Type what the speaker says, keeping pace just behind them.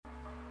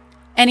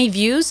Any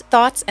views,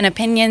 thoughts, and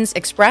opinions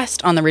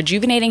expressed on the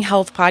Rejuvenating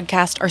Health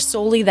podcast are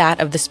solely that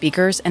of the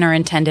speakers and are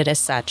intended as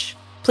such.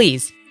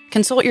 Please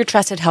consult your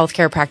trusted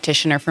healthcare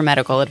practitioner for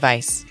medical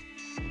advice.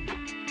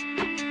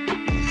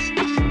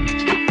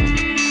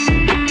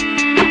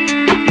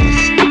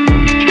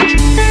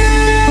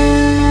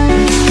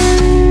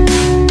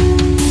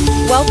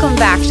 Welcome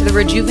back to the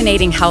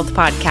Rejuvenating Health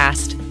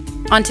podcast.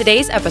 On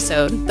today's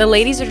episode, the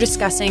ladies are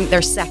discussing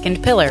their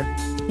second pillar,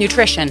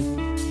 nutrition.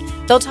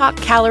 They'll talk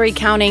calorie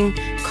counting,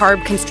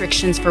 carb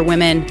constrictions for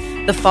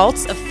women, the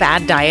faults of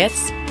fad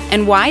diets,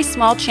 and why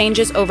small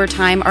changes over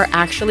time are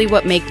actually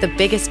what make the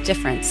biggest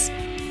difference.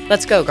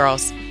 Let's go,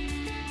 girls.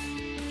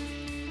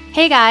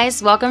 Hey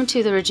guys, welcome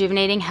to the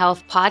Rejuvenating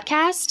Health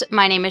podcast.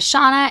 My name is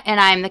Shauna and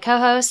I am the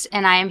co-host,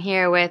 and I am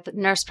here with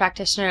nurse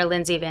practitioner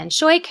Lindsay Van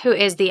Schoik, who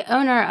is the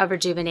owner of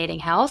Rejuvenating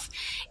Health.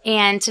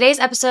 And today's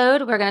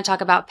episode, we're going to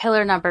talk about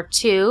pillar number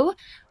 2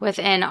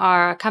 within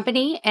our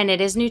company, and it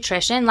is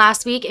nutrition.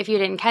 Last week, if you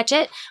didn't catch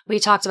it, we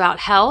talked about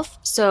health.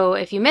 So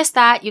if you missed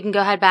that, you can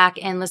go ahead back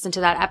and listen to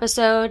that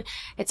episode.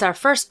 It's our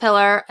first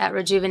pillar at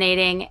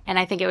Rejuvenating, and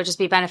I think it would just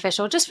be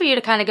beneficial just for you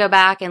to kind of go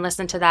back and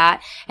listen to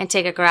that and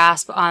take a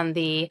grasp on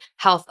the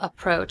health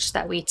approach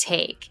that we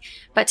take.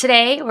 But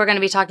today, we're going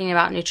to be talking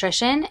about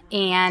nutrition.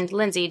 And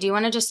Lindsay, do you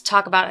want to just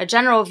talk about a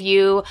general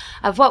view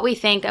of what we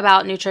think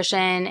about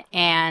nutrition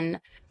and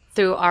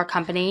through our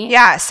company?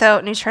 Yeah, so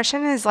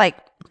nutrition is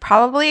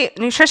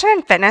nutrition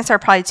and fitness are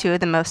probably two of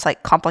the most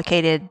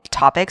complicated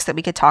topics that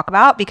we could talk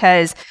about,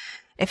 because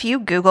if you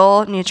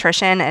Google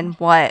nutrition and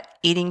what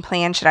eating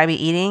plan should I be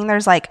eating,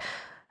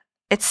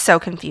 it's so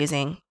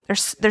confusing.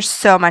 There's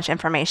so much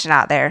information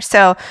out there.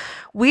 So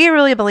we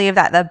really believe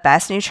that the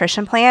best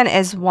nutrition plan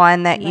is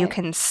one that you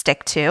can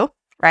stick to,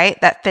 right?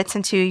 That fits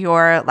into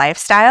your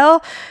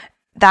lifestyle.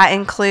 That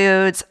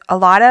includes a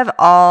lot of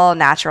all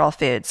natural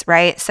foods,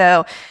 right?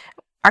 So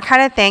our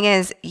kind of thing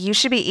is you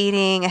should be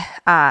eating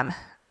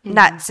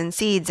nuts and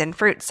seeds and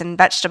fruits and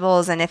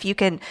vegetables. And if you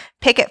can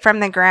pick it from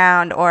the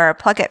ground or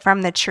pluck it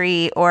from the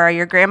tree, or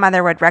your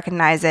grandmother would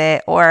recognize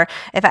it, or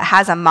if it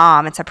has a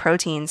mom, it's a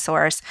protein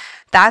source.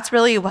 That's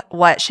really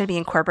what should be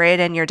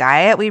incorporated in your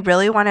diet. We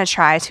really want to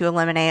try to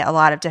eliminate a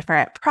lot of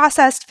different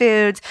processed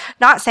foods.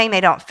 Not saying they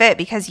don't fit,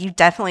 because you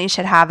definitely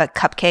should have a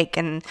cupcake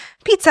and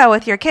pizza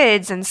with your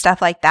kids and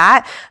stuff like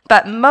that.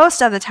 But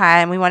most of the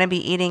time, we want to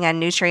be eating a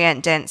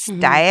nutrient-dense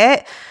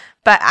diet.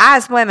 But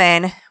as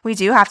women, we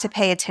do have to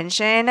pay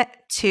attention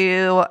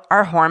to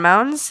our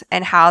hormones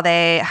and how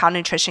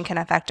nutrition can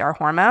affect our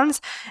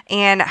hormones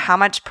and how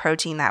much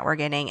protein that we're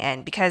getting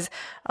in. Because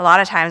a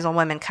lot of times when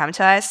women come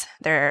to us,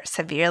 they're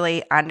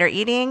severely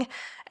undereating,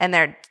 and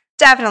they're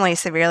definitely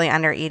severely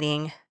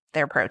undereating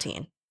their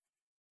protein.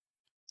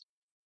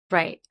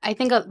 Right. I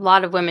think a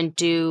lot of women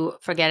do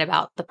forget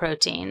about the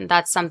protein.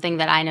 That's something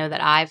that I know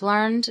that I've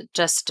learned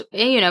just,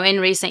 in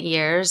recent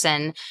years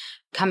and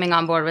coming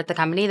on board with the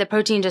company. The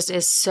protein just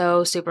is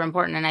so super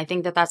important. And I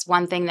think that that's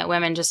one thing that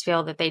women just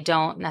feel that they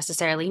don't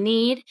necessarily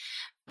need,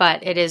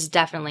 but it is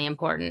definitely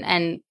important.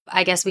 And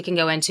I guess we can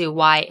go into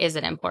why is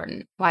it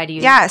important? Why do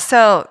you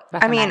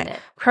recommend it?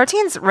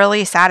 Protein's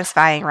really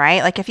satisfying,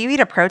 right? If you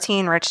eat a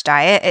protein-rich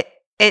diet,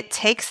 it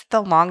takes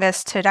the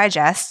longest to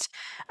digest.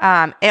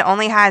 It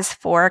only has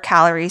 4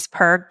 calories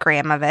per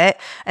gram of it.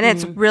 And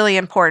it's really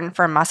important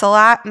for muscle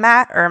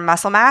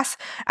mass.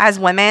 As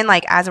women,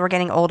 as we're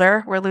getting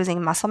older, we're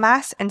losing muscle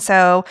mass. And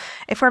so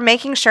if we're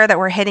making sure that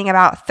we're hitting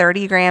about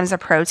 30 grams of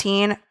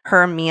protein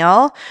per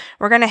meal,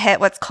 we're going to hit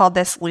what's called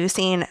this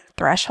leucine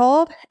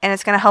threshold. And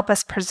it's going to help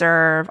us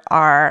preserve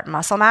our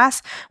muscle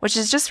mass, which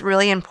is just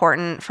really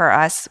important for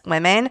us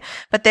women.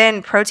 But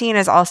then protein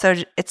is also,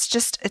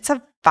 it's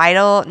a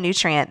vital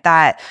nutrient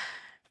that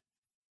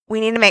we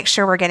need to make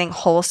sure we're getting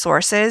whole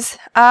sources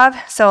of.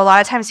 So a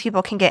lot of times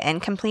people can get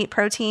incomplete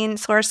protein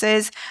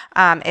sources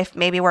if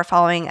maybe we're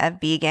following a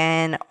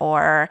vegan,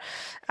 or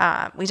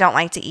we don't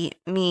like to eat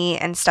meat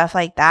and stuff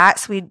like that.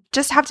 So we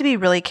just have to be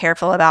really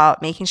careful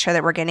about making sure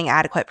that we're getting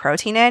adequate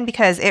protein in,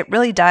 because it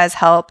really does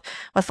help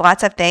with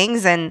lots of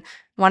things. And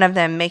one of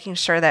them, making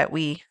sure that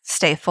we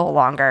stay full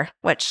longer,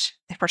 which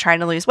if we're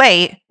trying to lose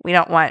weight, we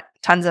don't want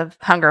tons of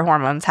hunger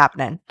hormones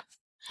happening.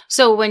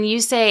 So when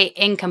you say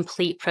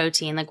incomplete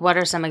protein, what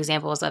are some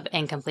examples of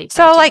incomplete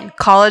protein? So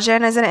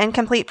collagen is an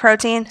incomplete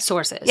protein.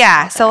 Sources.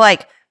 Yeah. Okay. So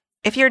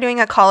if you're doing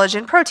a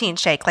collagen protein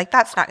shake,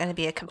 that's not going to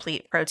be a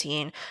complete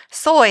protein.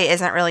 Soy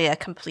isn't really a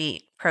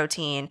complete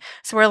protein.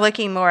 So we're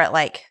looking more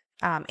at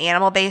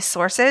animal-based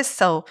sources.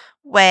 So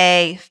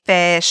whey,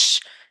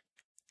 fish,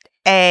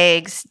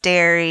 eggs,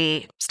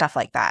 dairy, stuff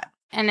like that.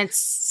 And it's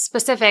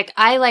specific.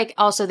 I like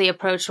also the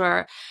approach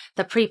where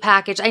the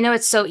prepackaged, I know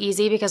it's so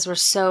easy because we're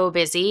so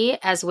busy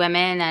as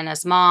women and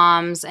as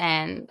moms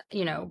and,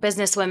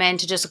 business women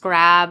to just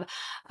grab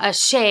a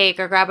shake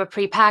or grab a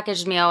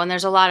prepackaged meal. And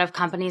there's a lot of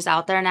companies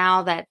out there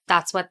now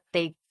that's what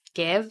they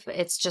give.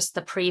 It's just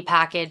the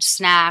prepackaged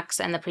snacks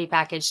and the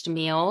prepackaged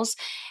meals.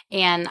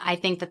 And I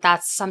think that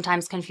that's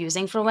sometimes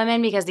confusing for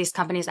women because these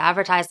companies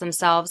advertise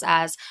themselves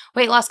as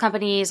weight loss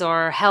companies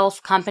or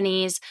health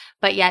companies,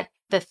 but yet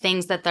the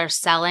things that they're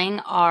selling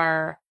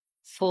are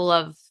full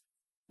of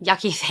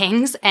yucky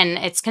things, and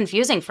it's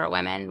confusing for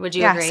women. Would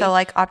you agree? Yeah, so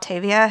like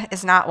Optavia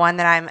is not one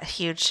that I'm a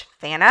huge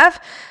fan of.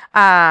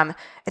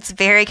 It's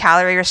very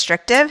calorie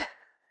restrictive.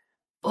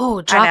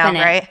 Oh,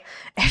 dropping it. Right?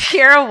 If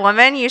you're a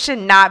woman, you should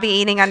not be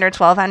eating under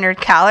 1,200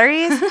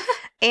 calories.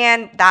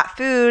 And that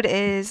food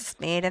is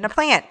made in a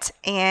plant.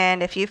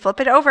 And if you flip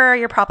it over,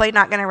 you're probably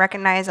not going to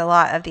recognize a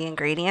lot of the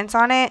ingredients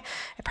on it.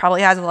 It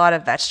probably has a lot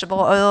of vegetable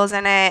oils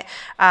in it.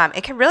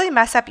 It can really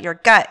mess up your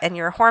gut and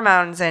your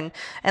hormones and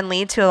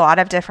lead to a lot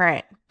of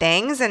different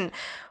things. And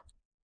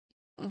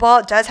while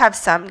it does have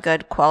some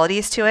good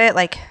qualities to it,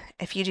 like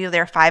if you do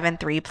their 5 and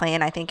 3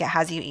 plan, I think it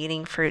has you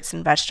eating fruits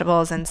and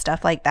vegetables and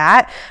stuff like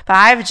that. But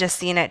I've just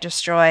seen it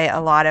destroy a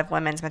lot of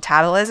women's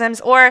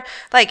metabolisms, or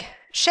like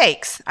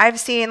shakes. I've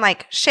seen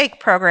like shake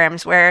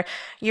programs where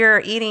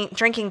you're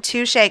drinking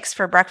 2 shakes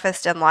for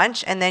breakfast and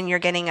lunch, and then you're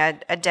getting a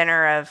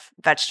dinner of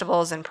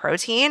vegetables and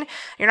protein.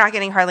 You're not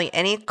getting hardly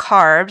any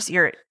carbs.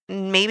 You're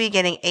maybe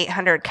getting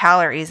 800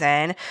 calories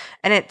in.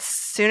 And as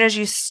soon as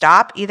you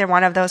stop either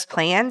one of those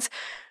plans,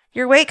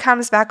 your weight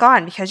comes back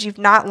on because you've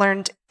not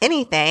learned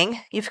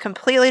anything. You've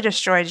completely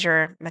destroyed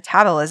your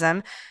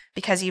metabolism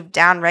because you've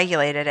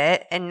downregulated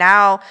it. And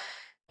now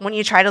when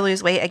you try to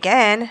lose weight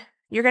again,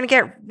 you're going to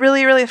get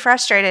really, really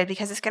frustrated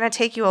because it's going to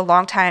take you a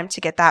long time to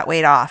get that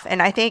weight off.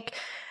 And I think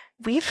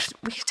we've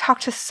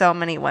talked to so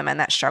many women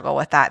that struggle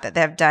with that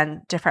they've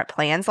done different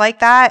plans like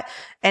that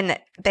and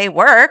they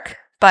work,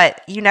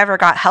 but you never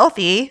got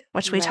healthy,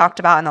 which we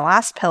talked about in the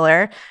last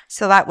pillar.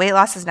 So that weight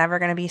loss is never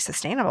going to be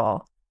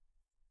sustainable.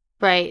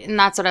 Right. And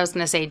that's what I was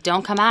going to say.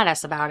 Don't come at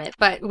us about it.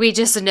 But we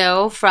just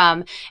know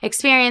from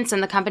experience in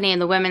the company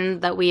and the women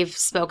that we've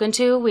spoken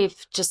to, we've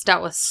just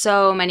dealt with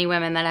so many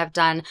women that have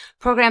done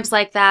programs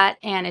like that.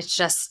 And it's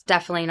just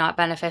definitely not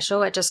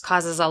beneficial. It just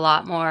causes a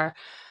lot more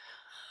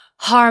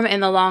harm in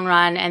the long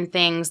run and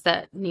things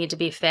that need to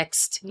be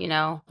fixed,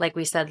 like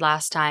we said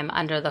last time,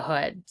 under the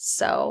hood.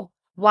 So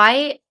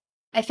I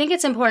think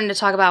it's important to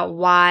talk about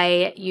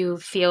why you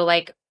feel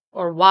like,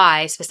 or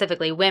why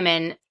specifically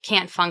women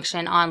can't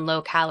function on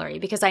low calorie.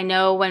 Because I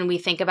know when we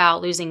think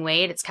about losing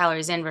weight, it's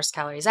calories in versus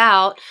calories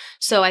out.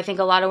 So I think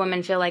a lot of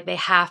women feel like they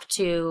have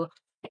to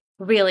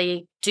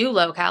really do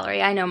low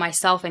calorie. I know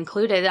myself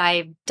included.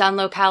 I've done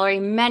low calorie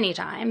many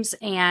times.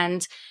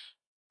 And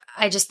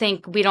I just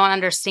think we don't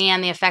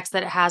understand the effects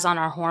that it has on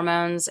our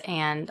hormones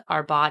and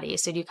our body.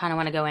 So do you kind of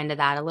want to go into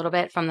that a little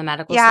bit from the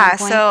medical standpoint?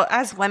 Yeah. So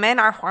as women,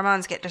 our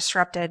hormones get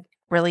disrupted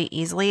really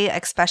easily,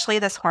 especially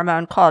this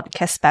hormone called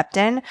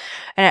kisspeptin,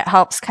 and it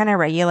helps kind of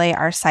regulate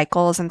our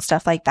cycles and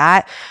stuff like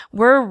that.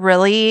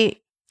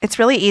 It's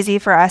really easy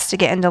for us to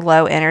get into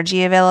low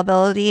energy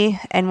availability.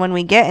 And when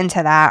we get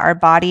into that, our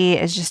body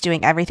is just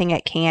doing everything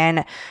it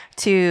can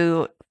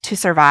to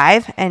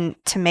survive and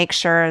to make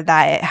sure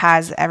that it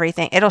has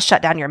everything. It'll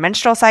shut down your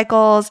menstrual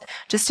cycles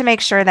just to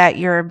make sure that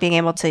you're being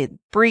able to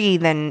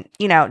breathe and,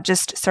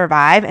 just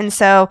survive. And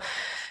so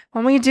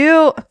when we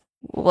do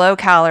low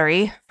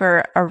calorie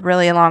for a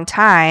really long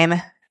time,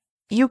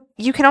 you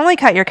can only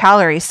cut your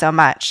calories so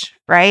much,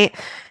 right?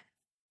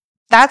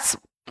 That's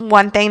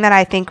one thing that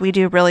I think we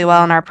do really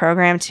well in our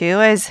program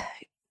too, is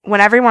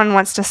when everyone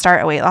wants to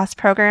start a weight loss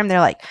program, they're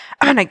like,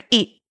 I'm going to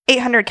eat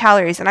 800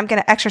 calories and I'm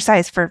going to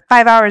exercise for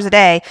 5 hours a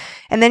day.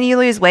 And then you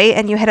lose weight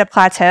and you hit a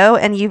plateau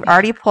and you've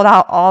already pulled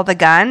out all the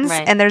guns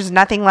and there's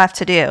nothing left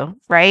to do,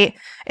 right?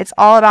 It's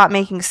all about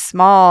making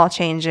small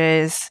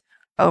changes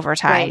over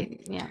time.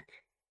 Right. Yeah.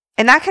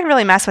 And that can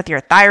really mess with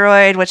your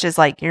thyroid, which is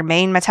like your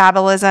main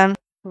metabolism.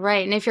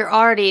 Right. And if you're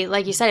already,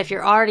 like you said, if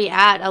you're already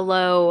at a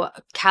low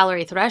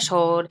calorie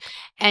threshold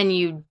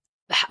and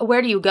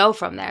where do you go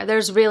from there?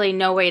 There's really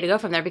no way to go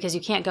from there because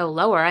you can't go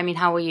lower. I mean,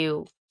 how will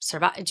you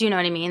survive? Do you know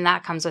what I mean?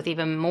 That comes with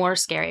even more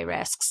scary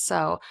risks.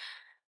 So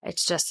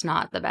it's just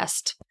not the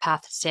best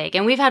path to take.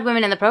 And we've had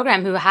women in the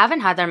program who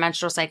haven't had their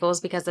menstrual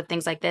cycles because of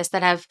things like this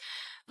that have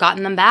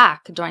gotten them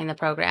back during the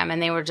program,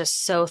 and they were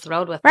just so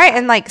thrilled with Right. that.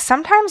 And like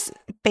sometimes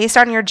based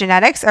on your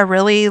genetics, a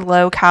really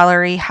low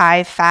calorie,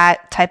 high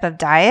fat type of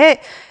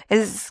diet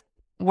is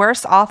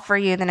worse off for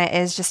you than it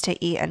is just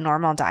to eat a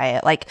normal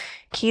diet. Like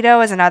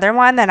keto is another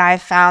one that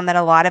I've found that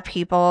a lot of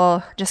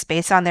people, just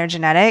based on their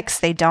genetics,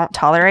 they don't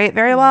tolerate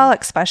very well,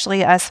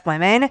 especially us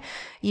women.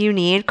 You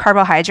need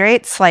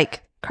carbohydrates.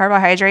 Like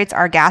carbohydrates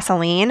are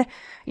gasoline.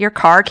 Your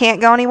car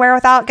can't go anywhere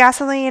without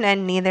gasoline,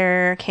 and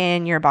neither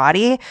can your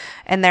body,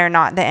 and they're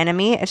not the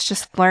enemy. It's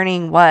just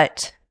learning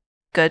what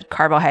good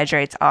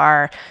carbohydrates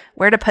are,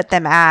 where to put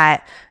them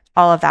at,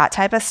 all of that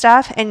type of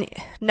stuff. And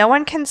no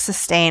one can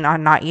sustain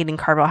on not eating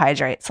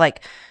carbohydrates.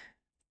 Like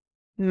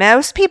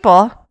most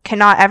people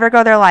cannot ever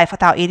go their life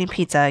without eating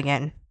pizza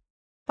again.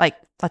 Like,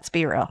 let's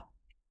be real.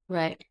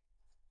 Right.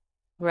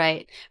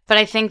 Right. But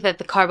I think that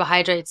the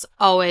carbohydrates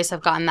always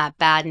have gotten that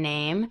bad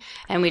name,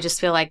 and we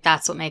just feel like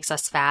that's what makes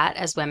us fat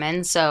as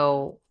women.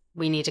 So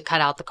we need to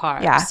cut out the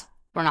carbs. Yeah.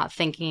 We're not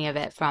thinking of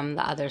it from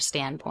the other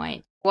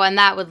standpoint. Well, and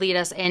that would lead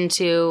us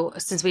into,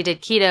 since we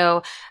did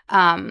keto,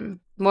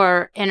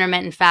 more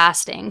intermittent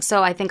fasting.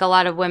 So I think a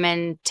lot of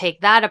women take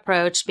that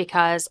approach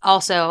because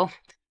also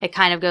it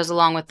kind of goes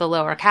along with the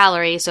lower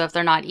calorie. So if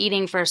they're not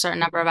eating for a certain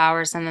number of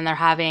hours and then they're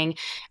having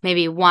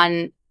maybe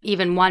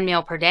even one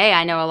meal per day,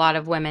 I know a lot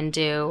of women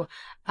do.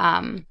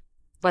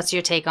 What's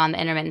your take on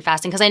the intermittent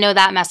fasting? Because I know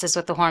that messes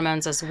with the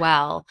hormones as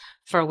well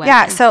for women.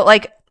 Yeah. So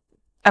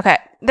okay,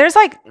 there's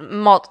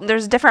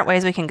there's different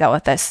ways we can go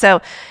with this.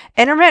 So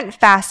intermittent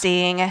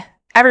fasting,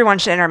 everyone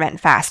should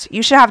intermittent fast.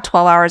 You should have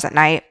 12 hours at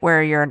night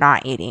where you're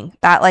not eating.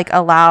 That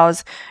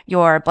allows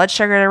your blood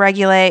sugar to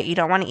regulate. You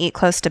don't want to eat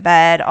close to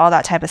bed, all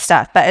that type of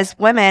stuff. But as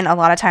women, a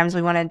lot of times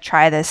we want to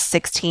try this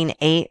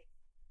 16-8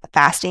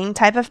 fasting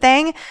type of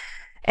thing.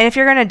 And if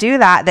you're going to do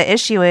that, the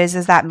issue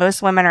is that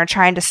most women are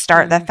trying to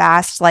start the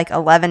fast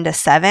 11 to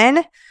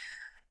 7.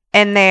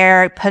 And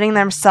they're putting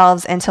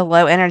themselves into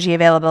low energy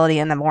availability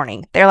in the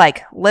morning. They're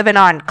living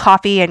on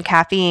coffee and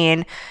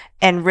caffeine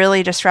and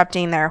really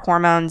disrupting their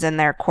hormones and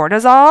their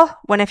cortisol.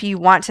 When if you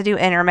want to do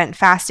intermittent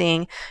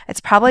fasting,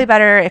 it's probably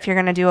better if you're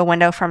going to do a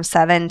window from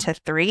 7 to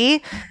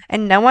 3.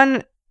 And no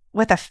one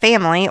with a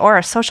family or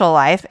a social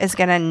life is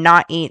going to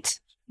not eat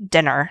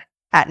dinner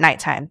at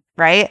nighttime,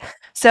 right?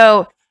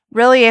 So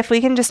really, if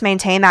we can just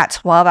maintain that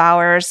 12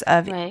 hours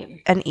of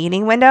an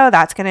eating window,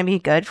 that's going to be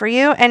good for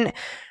you. And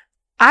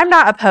I'm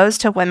not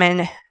opposed to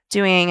women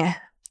doing,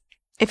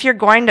 if you're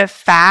going to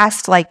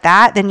fast like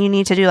that, then you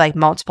need to do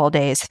multiple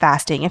days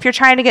fasting. If you're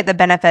trying to get the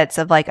benefits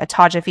of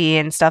autophagy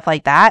and stuff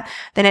like that,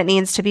 then it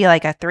needs to be a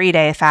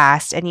 3-day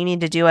fast, and you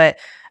need to do it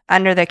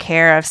under the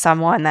care of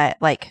someone that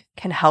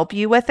can help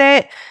you with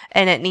it.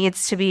 And it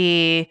needs to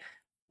be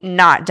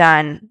not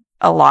done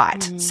a lot.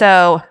 Mm-hmm.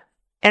 So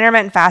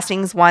intermittent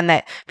fasting is one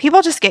that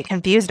people just get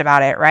confused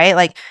about it,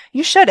 right?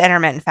 You should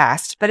intermittent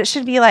fast, but it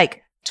should be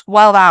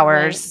 12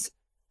 hours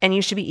and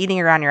you should be eating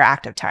around your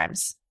active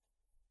times.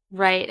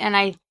 Right. And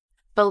I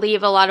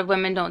believe a lot of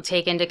women don't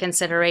take into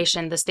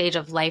consideration the stage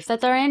of life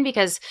that they're in,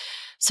 because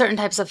certain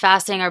types of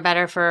fasting are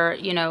better for,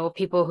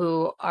 people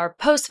who are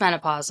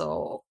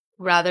postmenopausal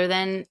rather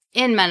than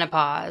in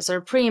menopause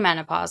or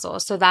premenopausal.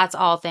 So that's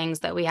all things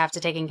that we have to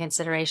take in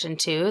consideration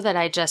too, that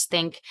I just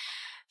think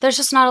there's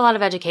just not a lot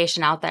of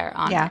education out there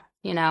on it,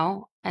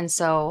 And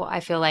so I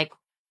feel like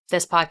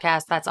this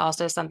podcast, that's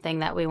also something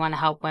that we want to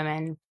help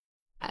women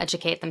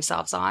educate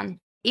themselves on.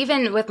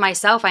 Even with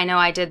myself, I know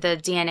I did the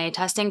DNA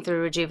testing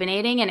through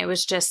Rejuvenating, and it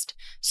was just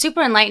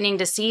super enlightening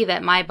to see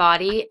that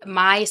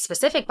my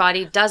specific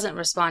body doesn't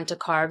respond to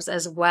carbs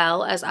as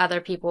well as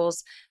other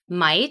people's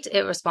might.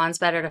 It responds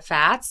better to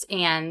fats,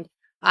 and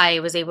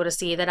I was able to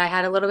see that I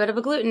had a little bit of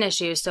a gluten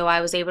issue, so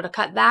I was able to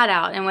cut that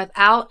out. And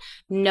without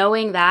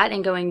knowing that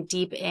and going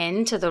deep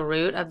into the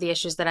root of the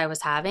issues that I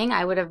was having,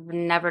 I would have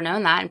never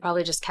known that and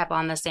probably just kept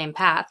on the same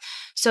path.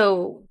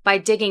 So by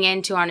digging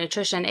into our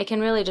nutrition, it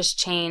can really just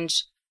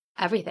change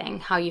everything,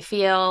 how you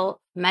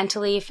feel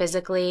mentally,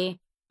 physically,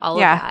 all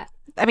of that.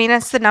 I mean,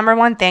 it's the number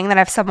one thing that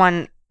if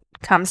someone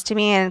comes to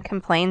me and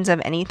complains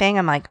of anything,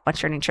 I'm like,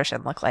 what's your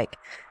nutrition look like?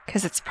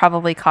 Because it's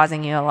probably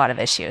causing you a lot of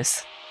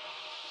issues.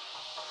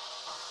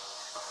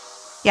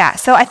 Yeah,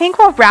 so I think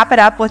we'll wrap it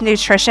up with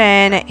nutrition.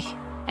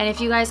 And if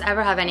you guys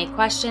ever have any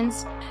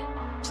questions,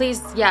 please,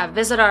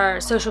 visit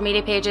our social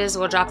media pages.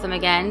 We'll drop them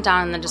again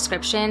down in the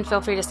description. Feel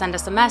free to send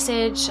us a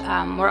message.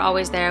 We're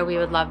always there. We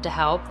would love to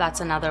help. That's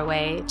another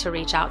way to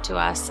reach out to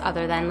us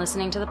other than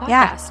listening to the podcast.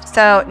 Yeah.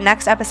 So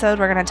next episode,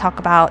 we're going to talk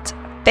about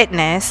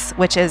fitness,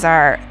 which is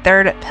our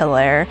third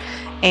pillar.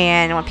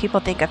 And when people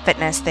think of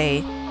fitness,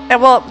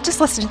 just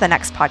listen to the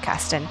next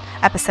podcast and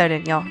episode,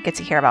 and you'll get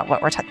to hear about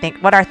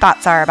what our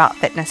thoughts are about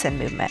fitness and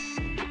movement.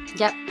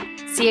 Yep.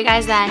 See you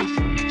guys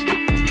then.